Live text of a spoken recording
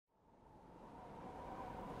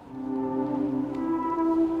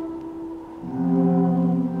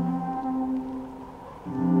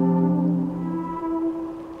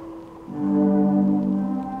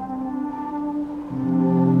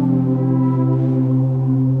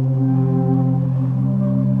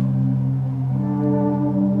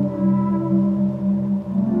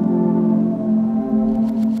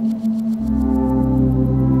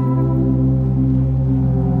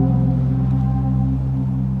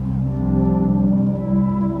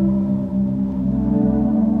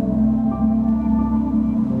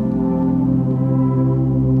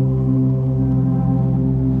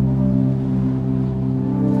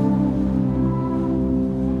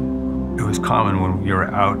common when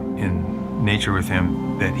you're out in nature with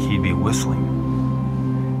him that he'd be whistling.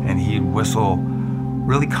 And he'd whistle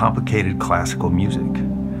really complicated classical music,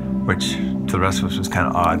 which to the rest of us was kind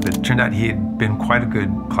of odd, but it turned out he had been quite a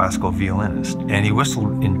good classical violinist. And he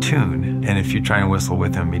whistled in tune, and if you try and whistle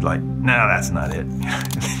with him, he'd like, no, that's not it.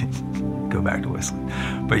 Go back to whistling.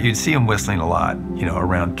 But you'd see him whistling a lot, you know,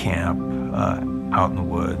 around camp, out in the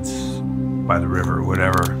woods, by the river,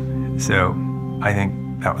 whatever. So I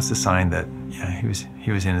think that was the sign that, yeah,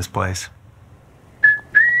 he was in his place.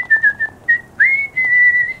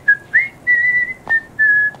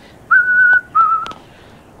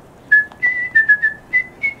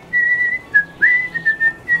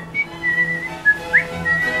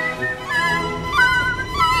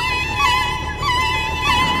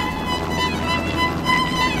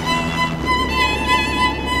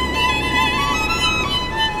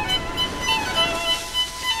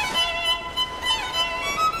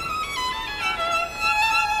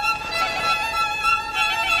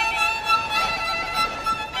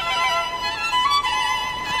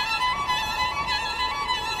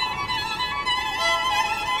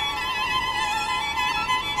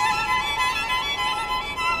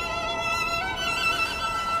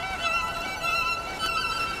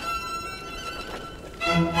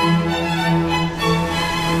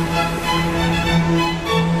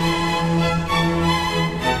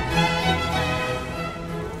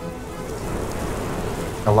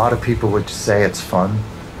 A lot of people would say it's fun,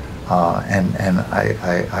 and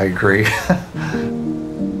I agree.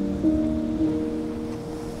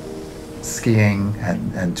 Skiing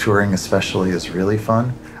and touring especially is really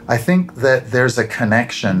fun. I think that there's a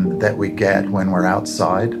connection that we get when we're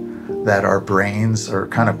outside that our brains are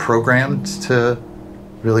kind of programmed to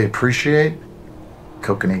really appreciate.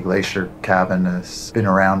 Kokanee Glacier Cabin has been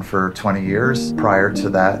around for 20 years. Prior to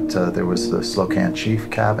that, there was the Slocan Chief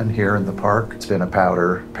Cabin here in the park. It's been a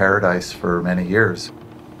powder paradise for many years.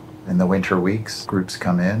 In the winter weeks, groups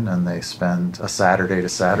come in and they spend a Saturday to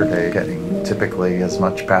Saturday getting typically as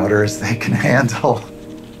much powder as they can handle.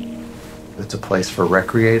 It's a place for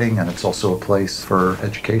recreating, and it's also a place for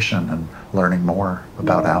education and learning more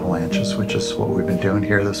about avalanches, which is what we've been doing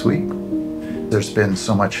here this week. There's been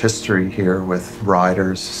so much history here with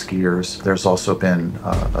riders, skiers. There's also been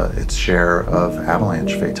its share of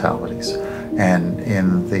avalanche fatalities. And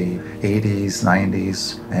in the 80s,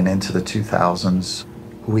 90s, and into the 2000s,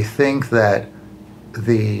 we think that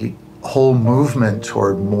the whole movement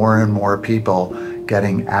toward more and more people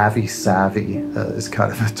getting savvy is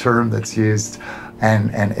kind of a term that's used,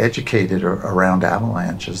 and educated around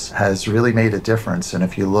avalanches has really made a difference. And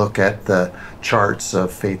if you look at the charts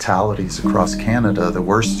of fatalities across Canada, the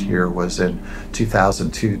worst year was in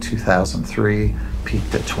 2002, 2003,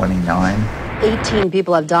 peaked at 29. 18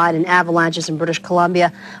 people have died in avalanches in British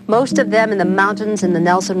Columbia, most of them in the mountains in the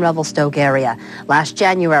Nelson-Revelstoke area. Last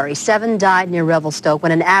January, 7 died near Revelstoke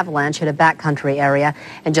when an avalanche hit a backcountry area.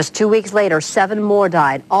 And just 2 weeks later, 7 more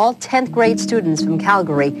died, all 10th grade students from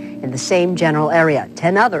Calgary in the same general area.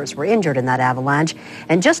 10 others were injured in that avalanche.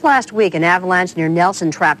 And just last week, an avalanche near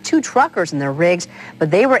Nelson trapped 2 truckers in their rigs,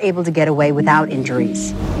 but they were able to get away without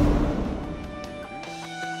injuries.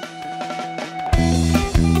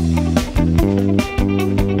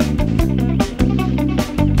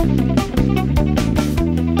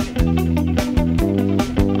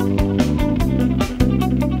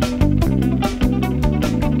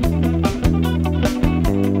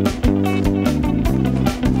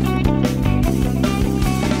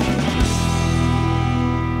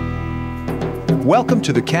 Welcome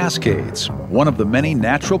to the Cascades, one of the many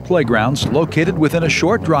natural playgrounds located within a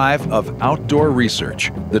short drive of outdoor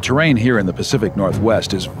research. The terrain here in the Pacific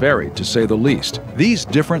Northwest is varied, to say the least. These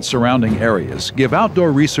different surrounding areas give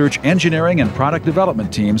outdoor research, engineering, and product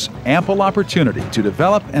development teams ample opportunity to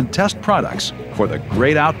develop and test products for the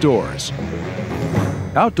great outdoors.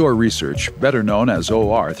 Outdoor research, better known as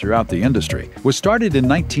OR throughout the industry, was started in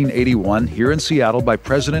 1981 here in Seattle by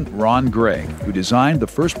President Ron Gregg, who designed the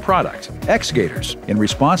first product, X-Gators, in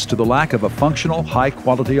response to the lack of a functional,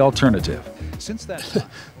 high-quality alternative. Since that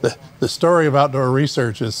the story of outdoor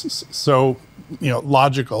research is so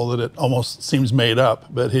logical that it almost seems made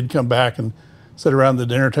up, but he'd come back and sit around the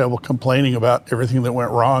dinner table complaining about everything that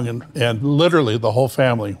went wrong, and literally the whole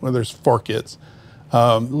family, well, there's 4 kids,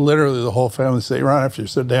 literally the whole family say, Ron, if you're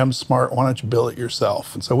so damn smart, why don't you build it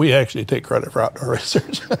yourself? And so we actually take credit for outdoor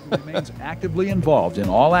research. Remains actively involved in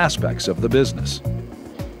all aspects of the business.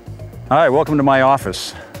 Hi, welcome to my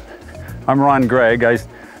office. I'm Ron Gregg. I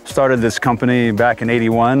started this company back in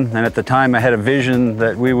 '81, and at the time I had a vision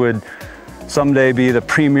that we would someday be the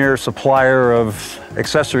premier supplier of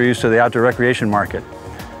accessories to the outdoor recreation market.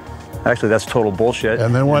 Actually, that's total bullshit.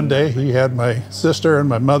 And then one day he had my sister and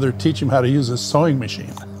my mother teach him how to use a sewing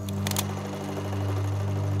machine.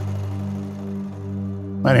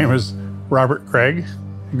 My name is Robert Gregg.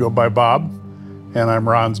 I go by Bob, and I'm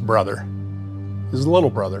Ron's brother. His little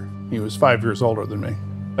brother. He was 5 years older than me.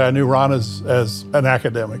 I knew Ron as an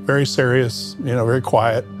academic, very serious, very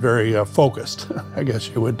quiet, very focused, I guess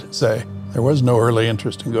you would say. There was no early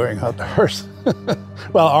interest in going outdoors.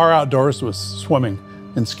 Well, our outdoors was swimming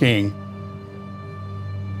and skiing.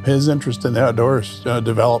 His interest in the outdoors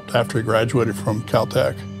developed after he graduated from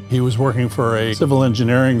Caltech. He was working for a civil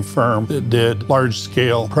engineering firm that did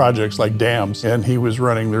large-scale projects like dams, and he was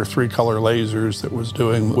running their 3-color lasers that was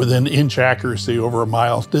doing within inch accuracy over a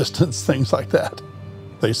mile distance, things like that.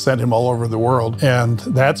 They sent him all over the world, and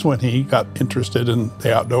that's when he got interested in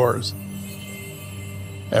the outdoors.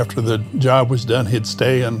 After the job was done, he'd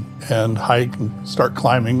stay and hike and start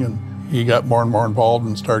climbing, and he got more and more involved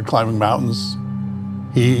and started climbing mountains.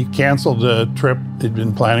 He canceled a trip he'd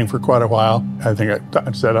been planning for quite a while. I think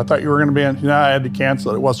I said, I thought you were going to be in. I had to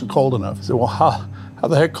cancel it. It wasn't cold enough. He said, well, how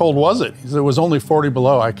the heck cold was it? He said, it was only 40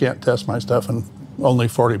 below. I can't test my stuff in only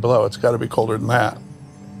 40 below. It's got to be colder than that.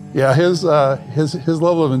 Yeah, his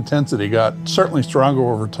level of intensity got certainly stronger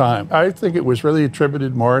over time. I think it was really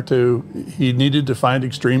attributed more to he needed to find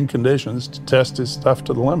extreme conditions to test his stuff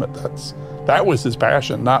to the limit. That was his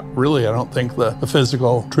passion, not really, I don't think, the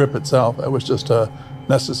physical trip itself. That was just a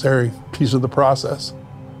necessary piece of the process.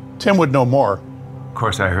 Tim would know more. Of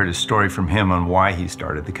course, I heard a story from him on why he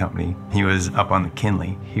started the company. He was up on the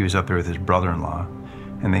Kinley. He was up there with his brother-in-law,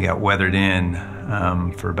 and they got weathered in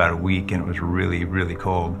for about a week, and it was really, really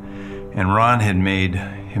cold. And Ron had made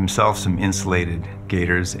himself some insulated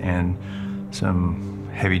gaiters and some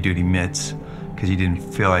heavy-duty mitts because he didn't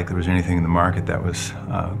feel like there was anything in the market that was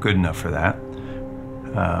good enough for that.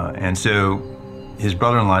 And so his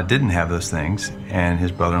brother-in-law didn't have those things, and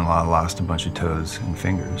his brother-in-law lost a bunch of toes and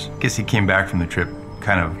fingers. I guess he came back from the trip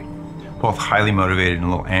kind of both highly motivated and a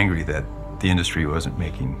little angry that the industry wasn't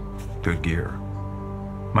making good gear.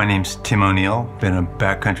 My name's Tim O'Neill. Been a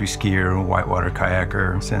backcountry skier, whitewater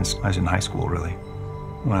kayaker since I was in high school, really.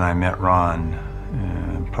 When I met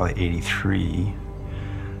Ron, probably 83,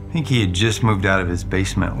 I think he had just moved out of his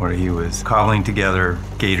basement where he was cobbling together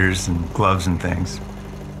gaiters and gloves and things.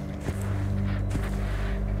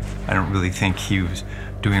 I don't really think he was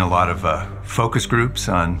doing a lot of focus groups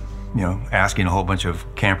on, asking a whole bunch of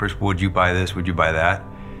campers, would you buy this, would you buy that?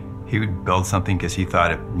 He would build something because he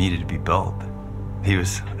thought it needed to be built. He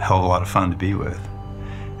was a hell of a lot of fun to be with,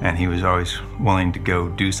 and he was always willing to go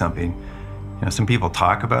do something. Some people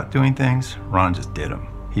talk about doing things. Ron just did them.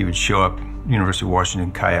 He would show up University of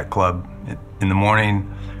Washington Kayak Club in the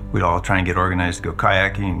morning. We'd all try and get organized to go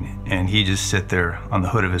kayaking, and he'd just sit there on the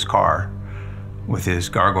hood of his car with his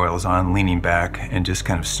gargoyles on, leaning back and just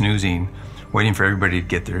kind of snoozing, waiting for everybody to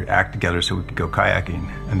get their act together so we could go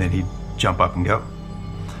kayaking, and then he'd jump up and go.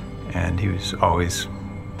 And he was always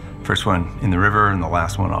first one in the river and the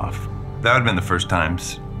last one off. That would have been the first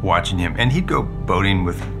times watching him. And he'd go boating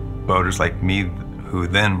with boaters like me who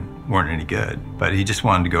then weren't any good, but he just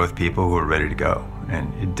wanted to go with people who were ready to go.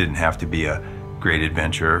 And it didn't have to be a great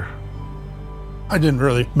adventure. I didn't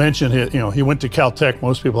really mention it. He went to Caltech.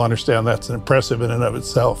 Most people understand that's impressive in and of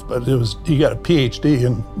itself, but he got a PhD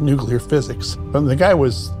in nuclear physics. And the guy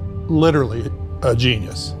was literally a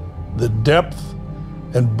genius. The depth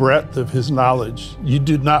and breadth of his knowledge, you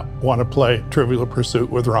did not want to play Trivial Pursuit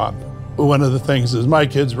with Ron. One of the things is my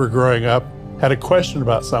kids were growing up, had a question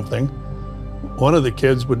about something. One of the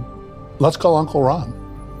kids would, let's call Uncle Ron.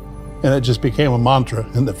 And it just became a mantra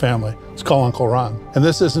in the family. Let's call Uncle Ron. And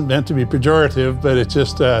this isn't meant to be pejorative, but it's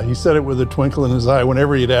just, he said it with a twinkle in his eye.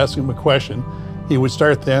 Whenever you'd ask him a question, he would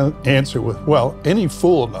start the answer with, well, any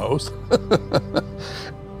fool knows.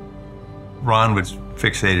 Ron was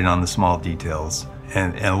fixated on the small details.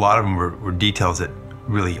 And a lot of them were details that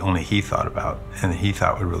really only he thought about and that he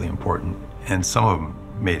thought were really important. And some of them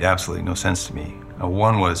made absolutely no sense to me.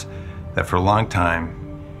 One was that for a long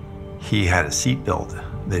time, he had a seat built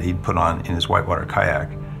that he'd put on in his whitewater kayak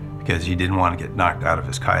because he didn't want to get knocked out of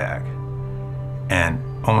his kayak. And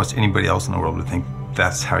almost anybody else in the world would think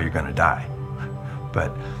that's how you're going to die.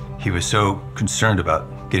 But he was so concerned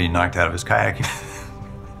about getting knocked out of his kayak.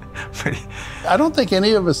 I don't think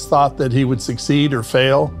any of us thought that he would succeed or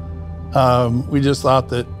fail. We just thought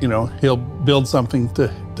that, he'll build something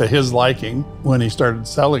to his liking. When he started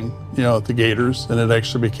selling, the gaiters, and it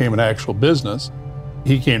actually became an actual business,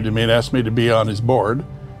 he came to me and asked me to be on his board.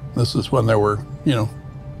 This is when there were,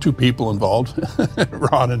 2 people involved,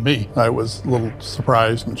 Ron and me. I was a little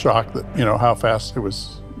surprised and shocked that, how fast it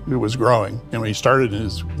was it was growing. And he started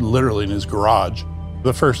literally in his garage.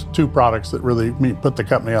 The first two products that really put the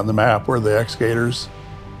company on the map were the X-Gators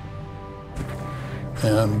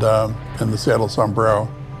and the saddle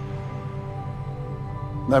sombrero.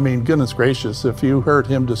 I mean, goodness gracious, if you heard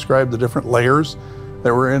him describe the different layers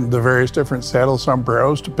that were in the various different saddle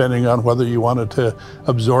sombreros, depending on whether you wanted to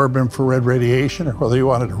absorb infrared radiation or whether you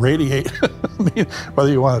wanted to radiate, I mean, whether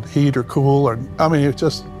you wanted to heat or cool, or, I mean, it's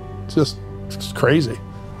just crazy.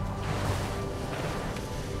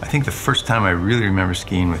 I think the first time I really remember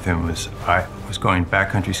skiing with him was I was going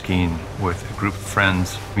backcountry skiing with a group of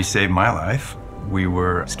friends. He saved my life. We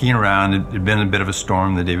were skiing around. It had been a bit of a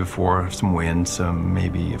storm the day before, some wind, some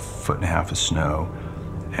maybe 1.5 feet of snow.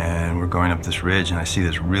 And we're going up this ridge, and I see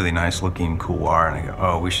this really nice looking couloir, and I go,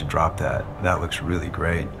 oh, we should drop that. That looks really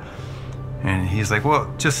great. And he's like,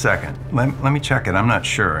 well, just a second. Let me check it. I'm not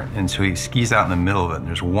sure. And so he skis out in the middle of it, and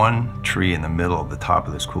there's one tree in the middle of the top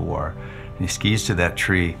of this couloir. And he skis to that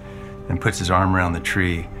tree and puts his arm around the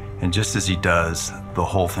tree, and just as he does, the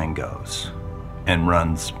whole thing goes and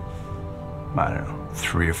runs, I don't know,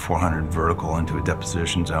 300 or 400 vertical into a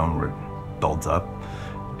deposition zone where it builds up.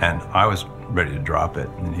 And I was ready to drop it,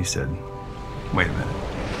 and he said, wait a minute.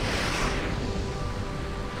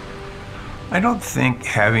 I don't think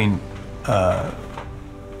having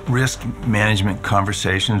risk management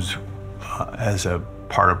conversations as a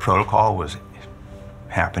part of protocol was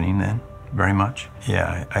happening then very much.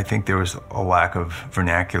 Yeah, I think there was a lack of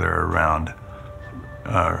vernacular around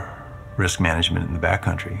risk management in the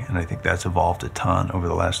backcountry, and I think that's evolved a ton over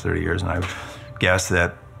the last 30 years, and I guess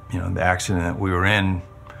that, you know, the accident that we were in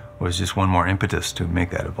was just one more impetus to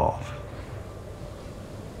make that evolve.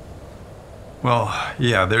 Well,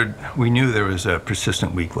 yeah, we knew there was a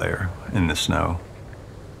persistent weak layer in the snow,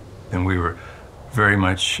 and we were very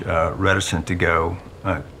much reticent to go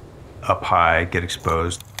up high, get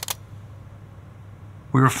exposed.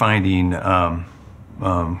 We were finding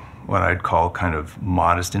what I'd call kind of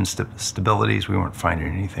modest instabilities. We weren't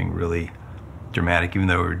finding anything really dramatic, even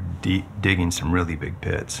though we were digging some really big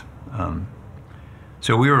pits.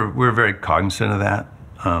 So we were very cognizant of that,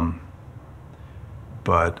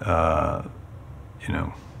 but you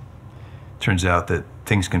know, turns out that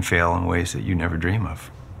things can fail in ways that you never dream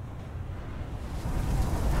of.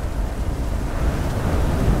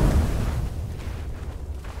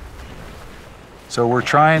 So we're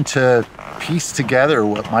trying to piece together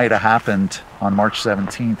what might have happened on March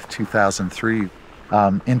 17th, 2003.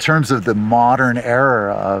 In terms of the modern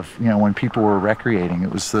era of, you know, when people were recreating,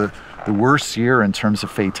 it was the worst year in terms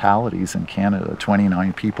of fatalities in Canada.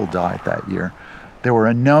 29 people died that year. There were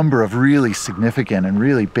a number of really significant and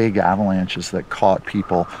really big avalanches that caught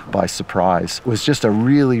people by surprise. It was just a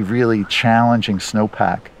really, really challenging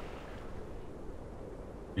snowpack.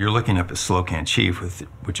 You're looking up at Slocan Chief,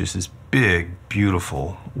 which is this big,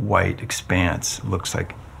 beautiful, white expanse. It looks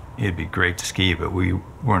like it'd be great to ski, but we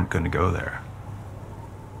weren't going to go there.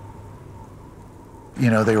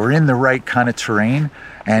 You know, they were in the right kind of terrain,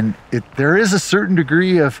 and there is a certain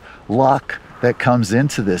degree of luck that comes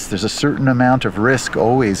into this. There's a certain amount of risk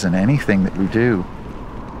always in anything that we do.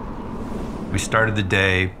 We started the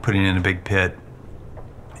day putting in a big pit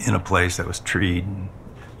in a place that was treed,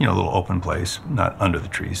 you know, a little open place, not under the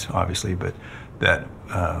trees, obviously, but that,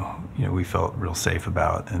 you know, we felt real safe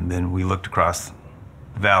about. And then we looked across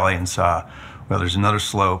the valley and saw, well, there's another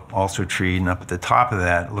slope, also treed, and up at the top of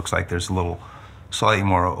that, it looks like there's a little slightly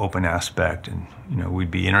more open aspect, and you know,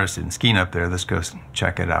 we'd be interested in skiing up there. Let's go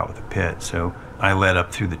check it out with a pit. So I led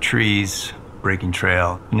up through the trees, breaking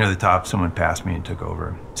trail. Near the top, someone passed me and took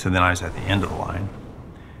over. So then I was at the end of the line,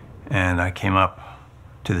 and I came up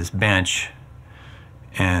to this bench,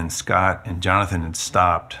 and Scott and Jonathan had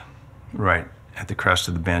stopped right at the crest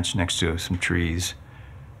of the bench next to some trees.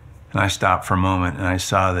 And I stopped for a moment, and I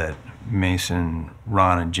saw that Mason,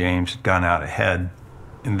 Ron, and James had gone out ahead.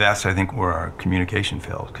 And that's, I think, where our communication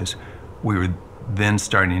failed, because we were then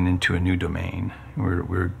starting into a new domain. We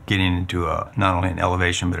were getting into not only an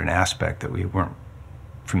elevation, but an aspect that we weren't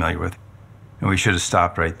familiar with. And we should have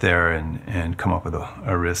stopped right there and come up with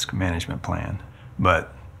a risk management plan.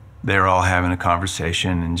 But they were all having a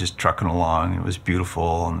conversation and just trucking along. It was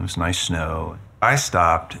beautiful, and it was nice snow. I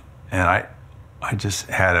stopped, and I just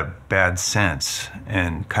had a bad sense,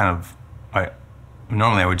 and kind of,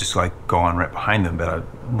 normally I would just like go on right behind them, but I was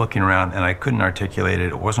looking around and I couldn't articulate it.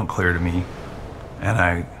 It wasn't clear to me. And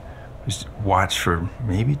I just watched for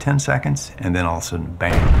maybe 10 seconds, and then all of a sudden,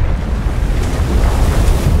 bang.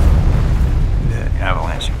 The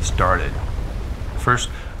avalanche started. First,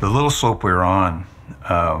 the little slope we were on,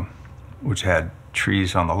 which had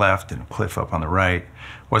trees on the left and a cliff up on the right,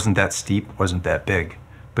 wasn't that steep, wasn't that big.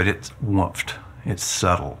 but it's woofed, it's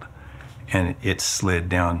settled, and it slid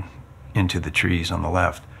down into the trees on the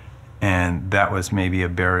left. And that was maybe a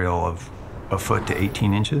burial of a foot to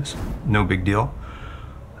 18 inches, no big deal.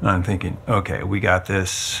 And I'm thinking, okay, we got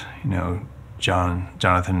this, you know,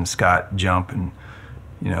 Jonathan and Scott jump, and,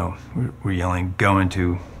 you know, we're yelling, go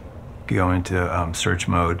into search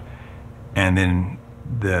mode. And then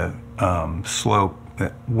the slope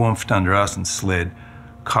that woofed under us and slid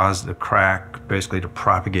caused the crack basically to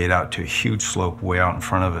propagate out to a huge slope way out in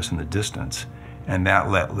front of us in the distance. And that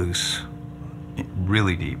let loose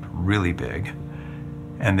really deep, really big.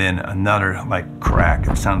 And then another like crack,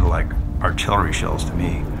 it sounded like artillery shells to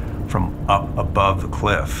me, from up above the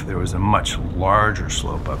cliff. There was a much larger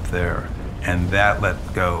slope up there, and that let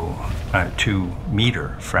go a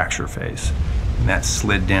 2-meter fracture face. And that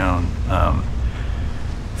slid down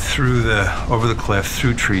over the cliff,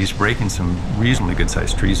 through trees, breaking some reasonably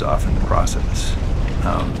good-sized trees off in the process,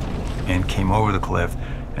 and came over the cliff.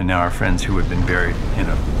 And now our friends who had been buried in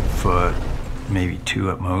a foot, maybe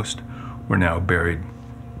 2 at most, were now buried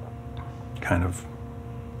kind of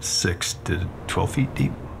 6 to 12 feet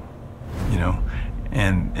deep, you know,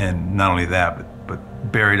 and not only that,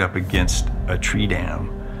 but buried up against a tree dam.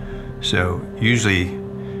 So usually,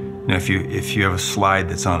 you know, if you have a slide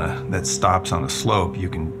that stops on a slope, you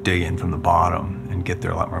can dig in from the bottom and get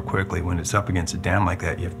there a lot more quickly. When it's up against a dam like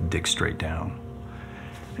that, you have to dig straight down.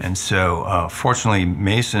 And so, fortunately,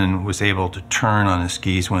 Mason was able to turn on his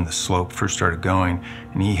skis when the slope first started going,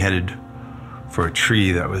 and he headed for a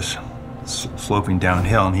tree that was sloping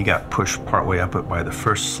downhill, and he got pushed partway up it by the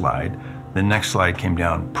first slide. The next slide came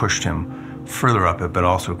down, pushed him further up it, but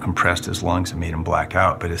also compressed his lungs and made him black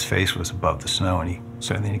out, but his face was above the snow, and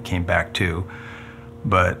then he came back too.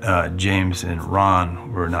 But James and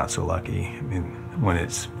Ron were not so lucky. I mean,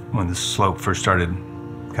 when the slope first started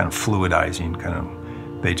kind of fluidizing,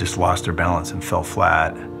 they just lost their balance and fell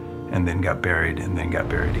flat, and then got buried, and then got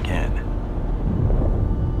buried again.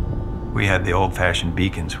 We had the old-fashioned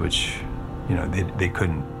beacons, which, you know, they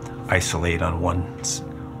couldn't isolate on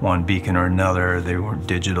one beacon or another. They weren't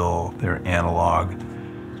digital, they're analog.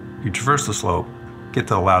 You traverse the slope, get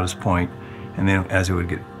to the loudest point, and then as it would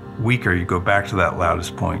get weaker, you go back to that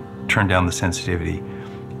loudest point, turn down the sensitivity,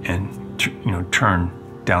 and turn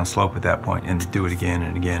down slope at that point, and do it again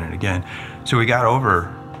and again and again. So we got over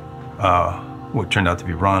what turned out to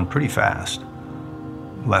be Ron pretty fast,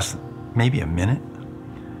 maybe a minute.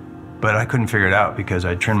 But I couldn't figure it out because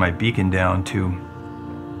I turned my beacon down to,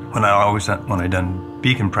 when I'd done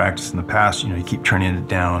beacon practice in the past, you know, you keep turning it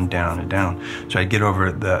down, down, and down. So I'd get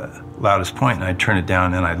over the loudest point and I'd turn it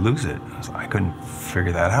down and I'd lose it. I couldn't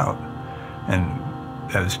figure that out. And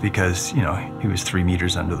that was because, you know, he was 3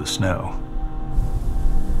 meters under the snow.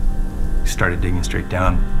 We started digging straight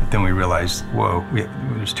down, but then we realized, whoa,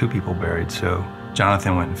 there's 2 people buried. So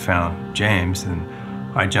Jonathan went and found James, and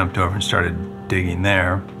I jumped over and started digging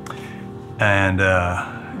there. And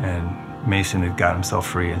Mason had got himself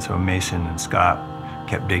free, and so Mason and Scott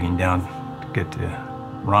kept digging down to get to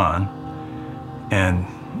Ron. And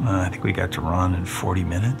I think we got to Ron in 40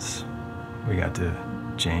 minutes. We got to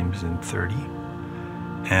James in 30.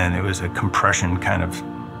 And it was a compression kind of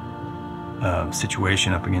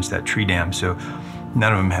situation up against that tree dam, so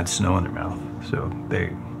none of them had snow in their mouth. So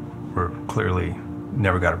they were clearly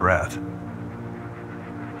never got a breath.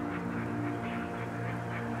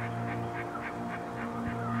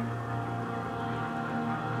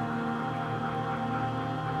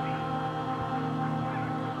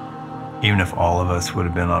 Even if all of us would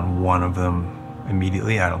have been on one of them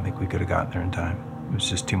immediately, I don't think we could have gotten there in time. It was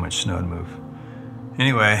just too much snow to move.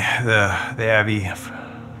 Anyway, the Abbey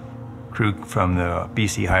crew from the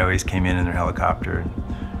BC Highways came in their helicopter,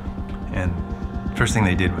 and first thing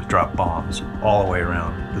they did was drop bombs all the way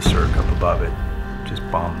around the cirque up above it. Just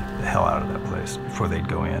bomb the hell out of that place before they'd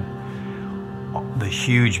go in. The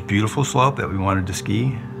huge, beautiful slope that we wanted to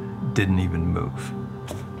ski didn't even move,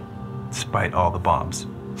 despite all the bombs.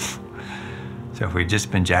 So if we'd just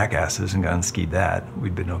been jackasses and gone and skied that,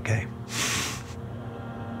 we'd been okay.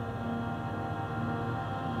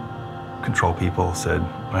 Control people said,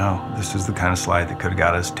 well, this is the kind of slide that could have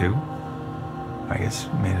got us too. I guess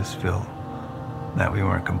made us feel that we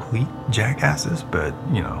weren't complete jackasses, but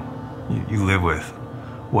you know, you live with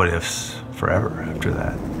what ifs forever after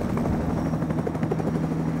that.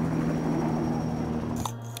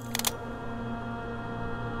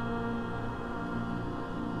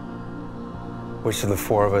 Which of the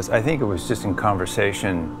 4 of us, I think it was just in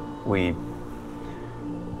conversation, we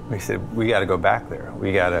said, we gotta go back there.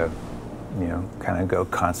 We gotta, you know, kind of go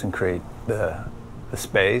consecrate the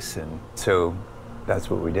space. And so that's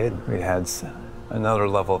what we did. We had Another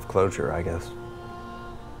level of closure, I guess.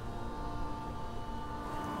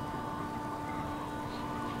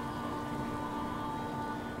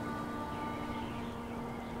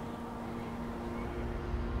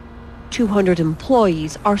 "200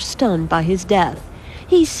 employees are stunned by his death.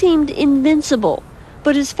 He seemed invincible,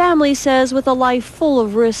 but his family says with a life full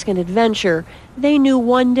of risk and adventure, they knew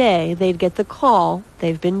one day they'd get the call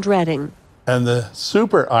they've been dreading." And the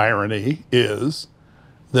super irony is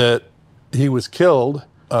that he was killed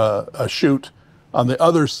a shoot on the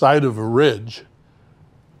other side of a ridge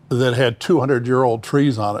that had 200-year-old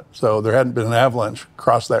trees on it. So there hadn't been an avalanche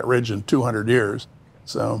across that ridge in 200 years.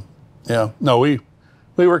 So, yeah, no, we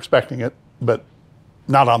were expecting it, but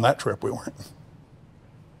not on that trip we weren't.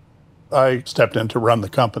 I stepped in to run the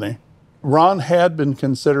company. Ron had been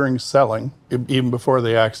considering selling even before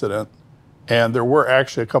the accident. And there were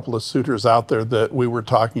actually a couple of suitors out there that we were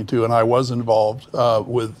talking to, and I was involved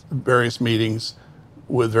with various meetings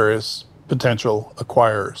with various potential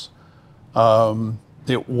acquirers.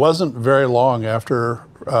 It wasn't very long after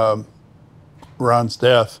Ron's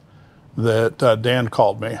death that Dan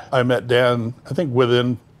called me. I met Dan, I think,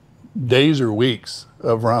 within days or weeks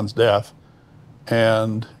of Ron's death.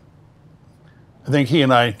 And I think he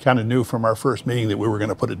and I kind of knew from our first meeting that we were going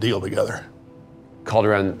to put a deal together. Called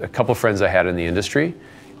around a couple of friends I had in the industry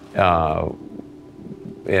and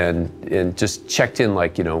just checked in,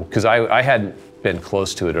 like, you know, because I hadn't been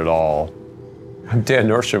close to it at all. I'm Dan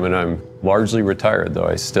Nordstrom, and I'm largely retired, though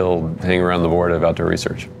I still hang around the board of outdoor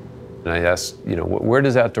research. And I asked, you know, where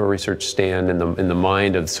does outdoor research stand in the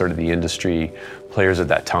mind of sort of the industry players at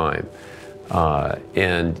that time?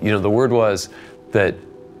 And, you know, the word was that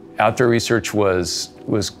outdoor research was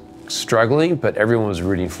struggling, but everyone was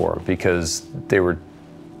rooting for it because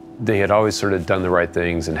they had always sort of done the right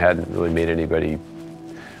things and hadn't really made anybody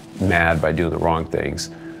mad by doing the wrong things.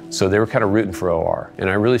 So they were kind of rooting for OR. And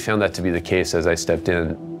I really found that to be the case as I stepped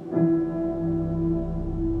in.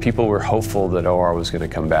 People were hopeful that OR was going to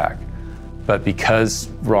come back. But because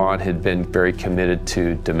Ron had been very committed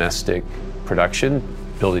to domestic production,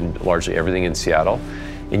 building largely everything in Seattle,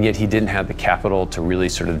 and yet he didn't have the capital to really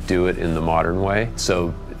sort of do it in the modern way.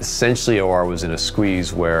 So essentially OR was in a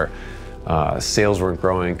squeeze where sales weren't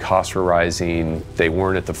growing, costs were rising, they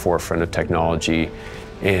weren't at the forefront of technology,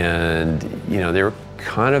 and, you know, they were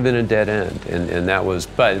kind of in a dead end. And that was,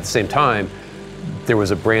 but at the same time, there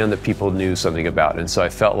was a brand that people knew something about. And so I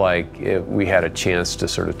felt like we had a chance to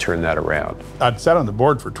sort of turn that around. I'd sat on the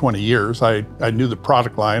board for 20 years. I knew the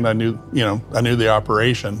product line, I knew the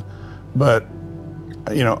operation, but,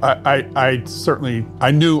 you know, I certainly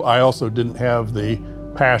knew I also didn't have the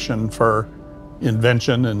passion for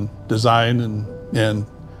invention and design, and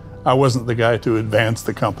I wasn't the guy to advance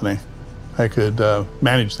the company. I could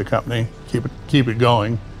manage the company, keep it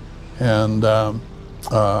going, and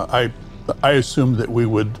I assumed that we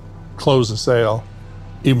would close the sale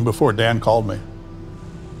even before Dan called me.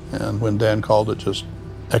 And when Dan called, it just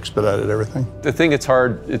expedited everything. The thing it's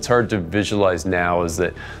hard to visualize now is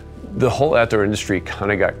that the whole outdoor industry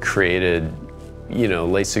kind of got created, you know,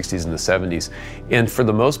 late 60s and the 70s. And for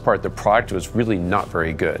the most part, the product was really not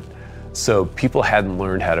very good. So people hadn't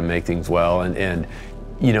learned how to make things well. And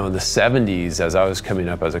you know, in the 70s, as I was coming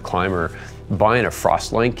up as a climber, buying a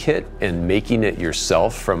frost line kit and making it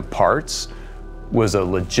yourself from parts was a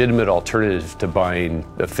legitimate alternative to buying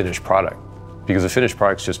a finished product, because the finished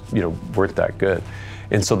products just, you know, weren't that good.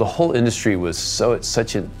 And so the whole industry was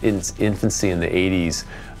such in its infancy in the 80s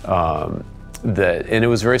and it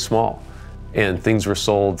was very small. And things were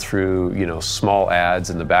sold through, you know, small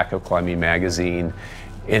ads in the back of Climbing magazine.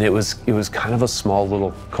 And it was kind of a small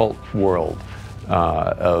little cult world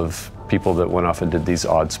of people that went off and did these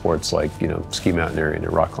odd sports like, you know, ski mountaineering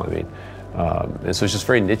and rock climbing. And so it's just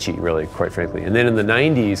very niche-y, really, quite frankly. And then in the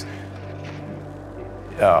 90s,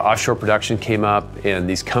 offshore production came up, and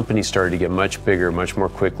these companies started to get much bigger, much more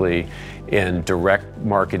quickly, and direct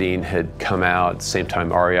marketing had come out. At the same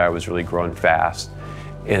time, REI was really growing fast.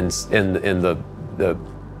 And the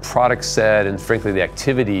product set and, frankly, the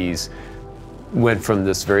activities went from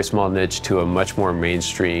this very small niche to a much more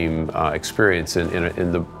mainstream experience,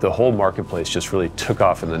 and the whole marketplace just really took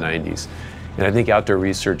off in the 90s. And I think outdoor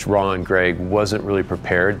research, Ron, Gregg, wasn't really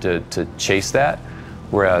prepared to chase that,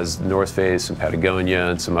 whereas North Face and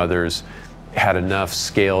Patagonia and some others had enough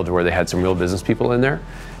scale to where they had some real business people in there,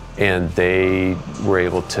 and they were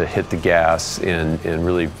able to hit the gas and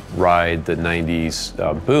really ride the 90s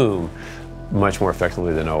boom much more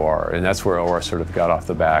effectively than OR. And that's where OR sort of got off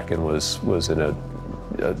the back and was in a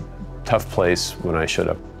tough place when I showed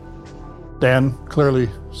up. Dan clearly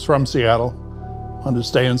was from Seattle, wanted to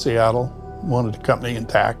stay in Seattle, wanted the company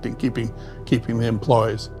intact and keeping keeping the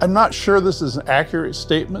employees. I'm not sure this is an accurate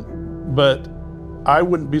statement, but I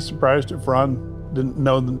wouldn't be surprised if Ron didn't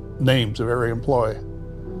know the names of every employee.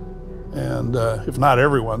 And if not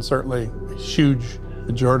everyone, certainly a huge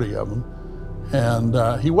majority of them.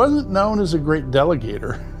 And he wasn't known as a great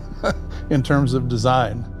delegator in terms of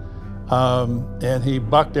design. And he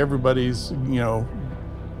bucked everybody's,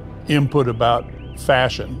 input about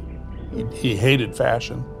fashion. He hated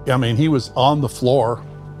fashion. I mean, he was on the floor,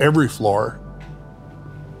 every floor.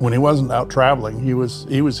 When he wasn't out traveling, he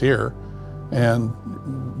was here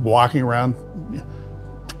and walking around.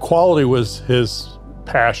 Quality was his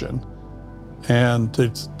passion. And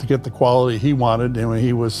to get the quality he wanted, I mean,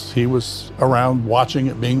 he was around watching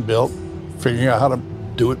it being built, figuring out how to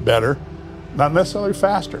do it better, not necessarily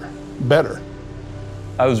faster, better.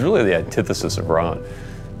 I was really the antithesis of Ron.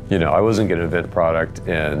 I wasn't going to invent a product,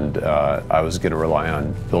 and I was going to rely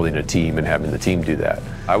on building a team and having the team do that.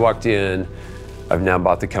 I walked in, I've now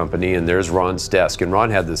bought the company, and there's Ron's desk, and Ron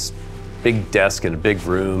had this big desk in a big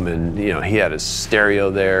room, and he had his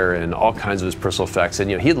stereo there and all kinds of his personal effects,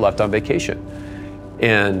 and he had left on vacation,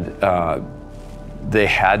 and they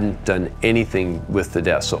hadn't done anything with the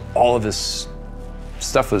desk, so all of his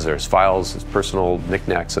stuff was there, his files, his personal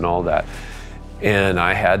knickknacks and all that. And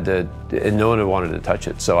I had to, and no one had wanted to touch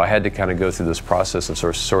it. So I had to kind of go through this process of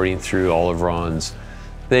sort of sorting through all of Ron's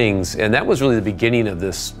things. And that was really the beginning of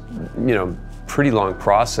this, pretty long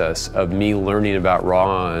process of me learning about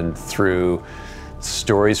Ron through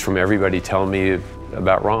stories from everybody telling me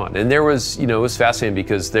about Ron. And there was, it was fascinating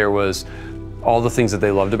because there was all the things that they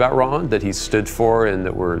loved about Ron, that he stood for and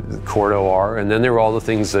that were core to OR. And then there were all the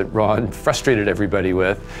things that Ron frustrated everybody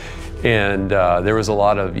with. And there was a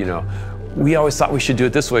lot of, we always thought we should do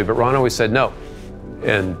it this way, but Ron always said no.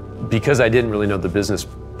 And because I didn't really know the business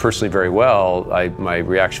personally very well, my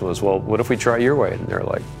reaction was, well, what if we try your way? And they're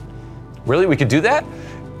like, really, we could do that?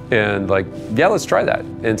 And like, yeah, let's try that.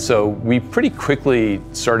 And so we pretty quickly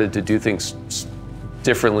started to do things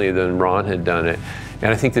differently than Ron had done it.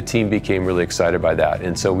 And I think the team became really excited by that.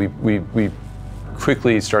 And so we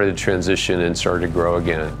quickly started to transition and started to grow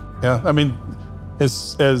again. Yeah, I mean,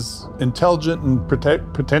 as intelligent and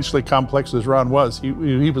potentially complex as Ron was, he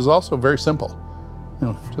was also very simple.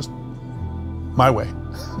 Just my way.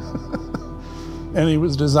 And he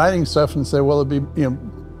was designing stuff and said, well, it'd be,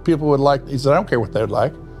 people would like, he said, I don't care what they would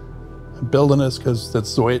like. I'm building this because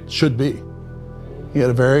that's the way it should be. He had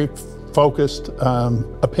a very focused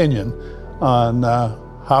opinion on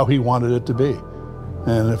how he wanted it to be.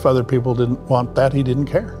 And if other people didn't want that, he didn't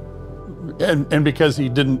care. And because he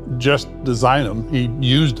didn't just design them, he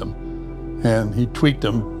used them and he tweaked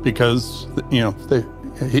them because,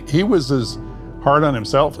 he was as hard on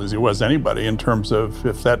himself as he was anybody in terms of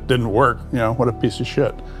if that didn't work, what a piece of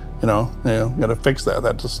shit. You got to fix that.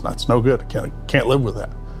 That's no good. Can't live with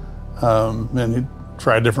that. And he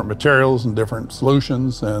tried different materials and different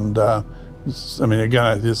solutions. And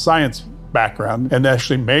again, his science background and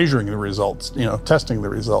actually measuring the results, testing the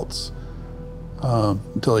results.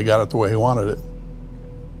 Until he got it the way he wanted it.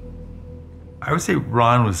 I would say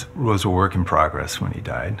Ron was a work in progress when he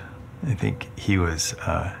died. I think he was,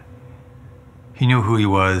 he knew who he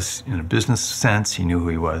was in a business sense, he knew who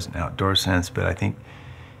he was in an outdoor sense, but I think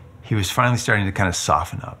he was finally starting to kind of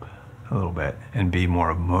soften up a little bit and be more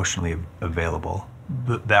emotionally available.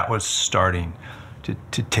 That was starting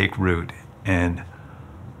to take root, and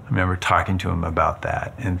I remember talking to him about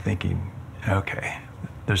that and thinking, okay,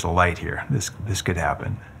 there's a light here. This could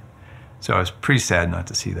happen. So I was pretty sad not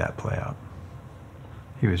to see that play out.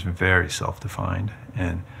 He was very self-defined,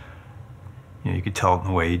 and you could tell in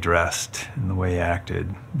the way he dressed and the way he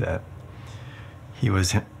acted that he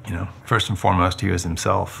was, first and foremost, he was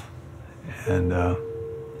himself, and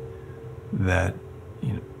that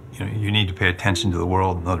you need to pay attention to the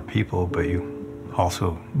world and other people, but you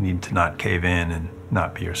also need to not cave in and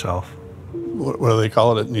not be yourself. What do they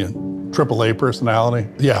call it? AAA personality.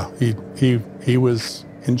 Yeah, he was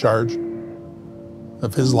in charge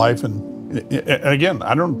of his life, and again,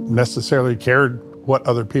 I don't necessarily care what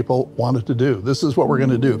other people wanted to do. This is what we're going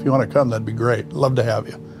to do. If you want to come, that'd be great. Love to have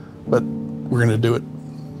you, but we're going to do it.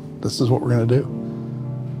 This is what we're going to do.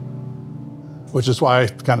 Which is why I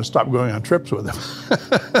kind of stopped going on trips with him.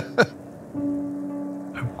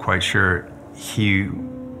 I'm quite sure he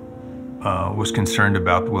was concerned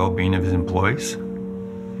about the well-being of his employees.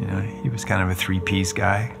 He was kind of a 3 Ps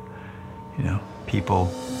guy.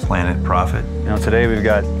 People, planet, profit. Today we've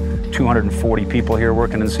got 240 people here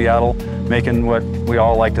working in Seattle, making what we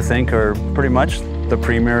all like to think are pretty much the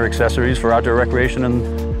premier accessories for outdoor recreation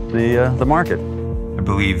in the market. I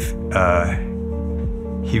believe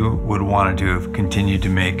he would want to have continued to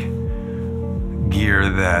make gear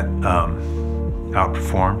that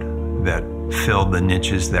outperformed, that filled the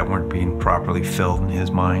niches that weren't being properly filled in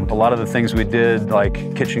his mind. A lot of the things we did,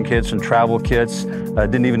 like kitchen kits and travel kits,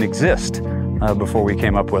 didn't even exist before we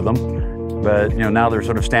came up with them. But now they're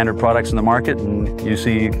sort of standard products in the market, and you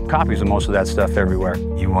see copies of most of that stuff everywhere.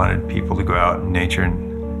 He wanted people to go out in nature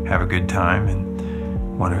and have a good time,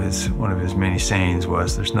 and one of his many sayings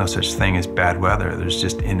was, "There's no such thing as bad weather. There's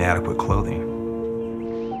just inadequate clothing."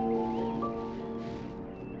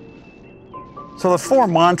 So the four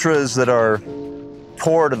mantras that are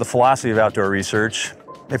core to the philosophy of outdoor research,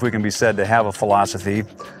 if we can be said to have a philosophy,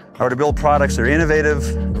 are to build products that are innovative,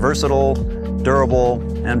 versatile, durable,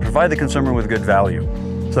 and provide the consumer with good value.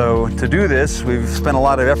 So to do this, we've spent a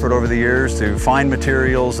lot of effort over the years to find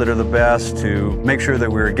materials that are the best, to make sure that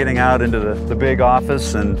we're getting out into the big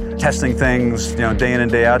office and testing things day in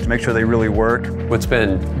and day out to make sure they really work. What's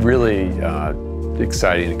been really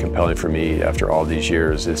exciting and compelling for me after all these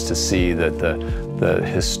years is to see that the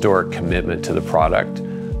historic commitment to the product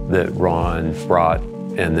that Ron brought,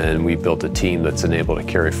 and then we built a team that's been able to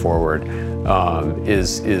carry forward,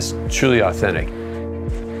 is truly authentic.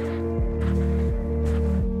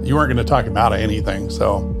 You weren't going to talk him out of anything,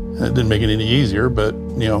 so it didn't make it any easier, but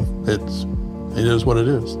it is what it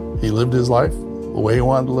is. He lived his life the way he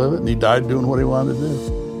wanted to live it, and he died doing what he wanted to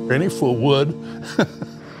do. Any fool would.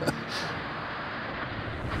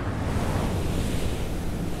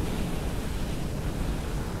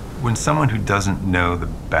 When someone who doesn't know the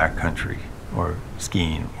backcountry, or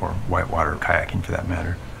skiing, or whitewater kayaking for that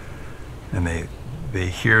matter, and they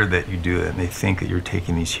hear that you do it, and they think that you're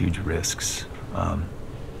taking these huge risks,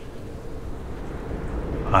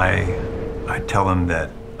 I tell them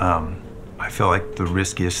that I feel like the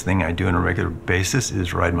riskiest thing I do on a regular basis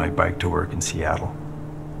is ride my bike to work in Seattle.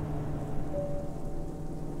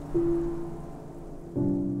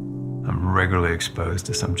 I'm regularly exposed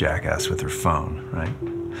to some jackass with their phone, right?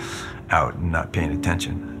 Out and not paying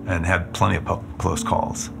attention, and had plenty of close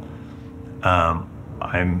calls.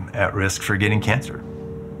 I'm at risk for getting cancer.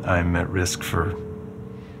 I'm at risk for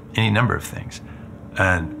any number of things.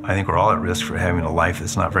 And I think we're all at risk for having a life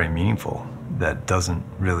that's not very meaningful, that doesn't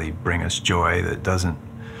really bring us joy, that doesn't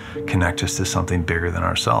connect us to something bigger than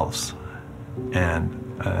ourselves.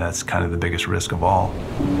 And that's kind of the biggest risk of all.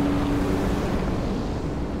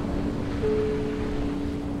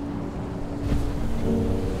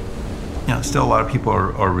 Still a lot of people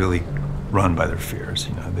are really run by their fears.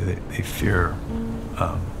 They fear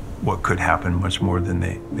what could happen much more than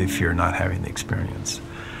they fear not having the experience.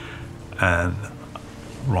 And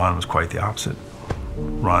Ron was quite the opposite.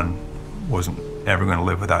 Ron wasn't ever going to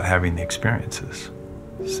live without having the experiences.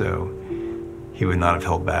 So he would not have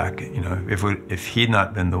held back. If he'd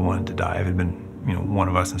not been the one to die, if it had been one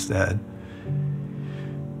of us instead,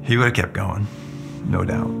 he would have kept going, no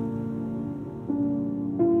doubt.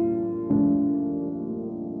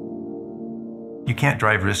 You can't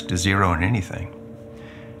drive risk to zero in anything.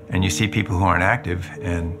 And you see people who aren't active,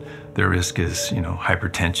 and their risk is,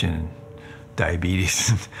 hypertension, diabetes,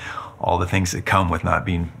 and all the things that come with not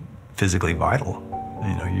being physically vital.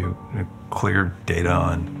 You clear data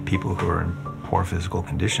on people who are in poor physical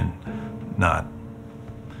condition,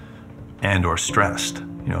 or stressed.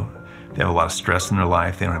 They have a lot of stress in their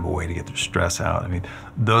life. They don't have a way to get their stress out. I mean,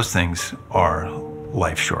 those things are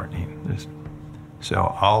life-shortening.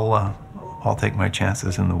 So I'll take my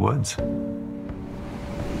chances in the woods.